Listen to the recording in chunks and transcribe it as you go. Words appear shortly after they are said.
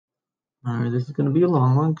All right, this is going to be a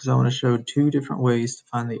long one because I want to show two different ways to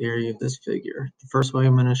find the area of this figure. The first way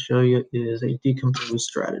I'm going to show you is a decomposed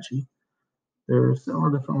strategy. There are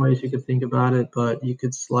several different ways you could think about it, but you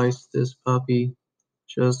could slice this puppy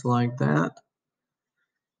just like that.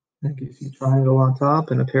 That gives you a triangle on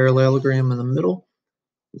top and a parallelogram in the middle.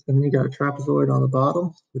 And then you got a trapezoid on the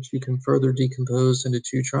bottom, which you can further decompose into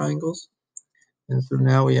two triangles. And so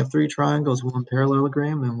now we have three triangles, one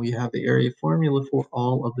parallelogram, and we have the area formula for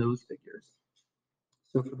all of those figures.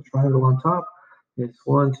 So for the triangle on top, it's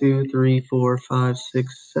 1, 2, 3, 4, 5,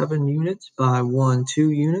 6, 7 units by 1,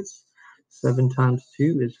 2 units. 7 times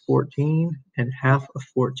 2 is 14, and half of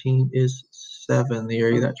 14 is 7. The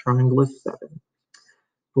area of that triangle is 7.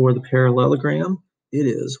 For the parallelogram, it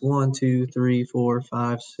is 1, 2, 3, 4,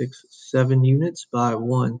 5, 6, 7 units by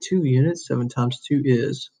 1, 2 units. 7 times 2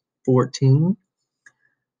 is 14.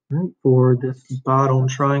 Right. For this bottom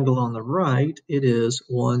triangle on the right, it is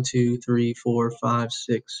 1, 2, 3, 4, 5,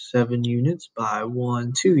 6, 7 units by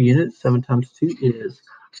 1, 2 units. 7 times 2 is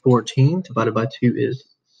 14. Divided by 2 is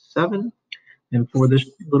 7. And for this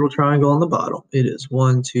little triangle on the bottom, it is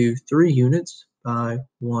 1, 2, 3 units by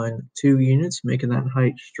 1, 2 units, making that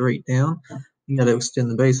height straight down. You got to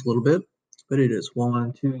extend the base a little bit, but it is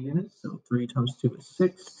 1, 2 units. So 3 times 2 is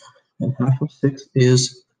 6, and half of 6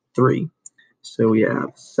 is 3. So we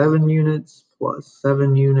have 7 units plus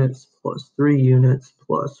 7 units plus 3 units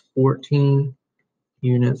plus 14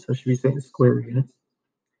 units. I should be saying square units.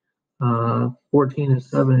 14 and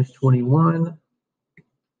 7 is 21.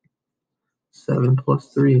 7 plus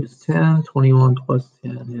 3 is 10. 21 plus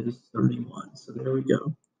 10 is 31. So there we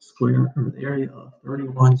go. Square, or the area of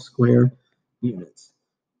 31 square units.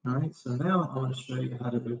 All right, so now I want to show you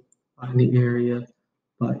how to find the area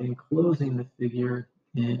by enclosing the figure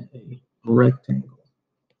in a rectangle.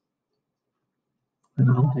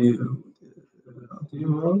 And I'll do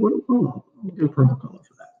purple color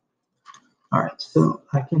for that. All right, so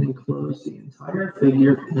I can enclose the entire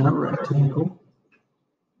figure in a rectangle.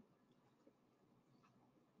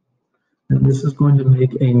 And this is going to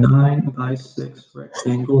make a 9 by 6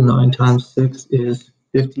 rectangle. 9 times 6 is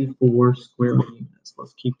 54 square units.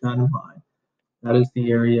 Let's keep that in mind. That is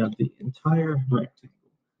the area of the entire rectangle.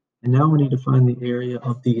 And now we need to find the area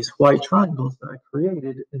of these white triangles that I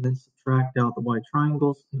created and then subtract out the white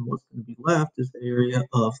triangles. And what's going to be left is the area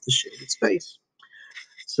of the shaded space.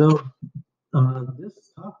 So this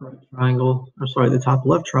top right triangle, the top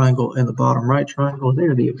left triangle and the bottom right triangle,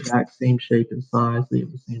 they're the exact same shape and size. They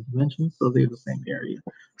have the same dimensions, so they have the same area.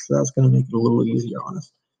 So that's going to make it a little easier on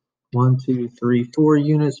us. 1, 2, 3, 4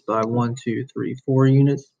 units by 1, 2, 3, 4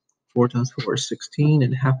 units. 4 times 4 is 16,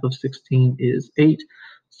 and half of 16 is 8.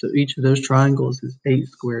 So each of those triangles is 8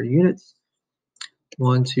 square units.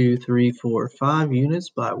 1, 2, 3, 4, 5 units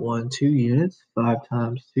by 1, 2 units. 5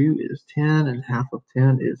 times 2 is 10, and half of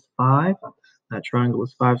 10 is 5. That triangle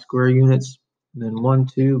is 5 square units. And then 1,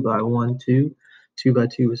 2 by 1, 2. 2 by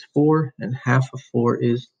 2 is 4, and half of 4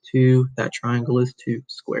 is 2. That triangle is 2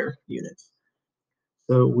 square units.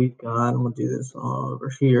 So we've got, I'm going to do this all over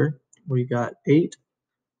here. We got 8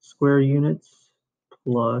 square units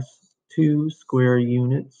plus 2 square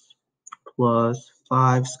units plus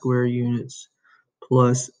 5 square units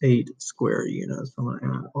plus 8 square units. I'm going to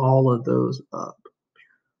add all of those up.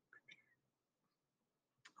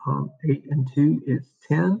 8 and 2 is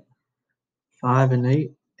 10. 5 and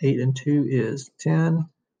 8. 8 and 2 is 10.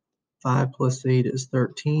 5 plus 8 is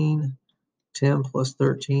 13. 10 plus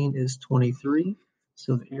 13 is 23.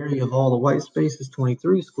 So the area of all the white space is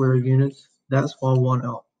 23 square units. That's what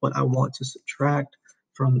I want to subtract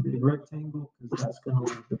from the big rectangle, because that's going to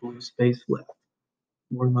leave the blue space left.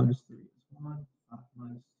 4 minus 3 is 1. 5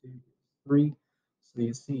 minus 2 is 3. So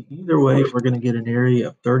you see, either way, we're going to get an area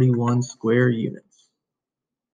of 31 square units.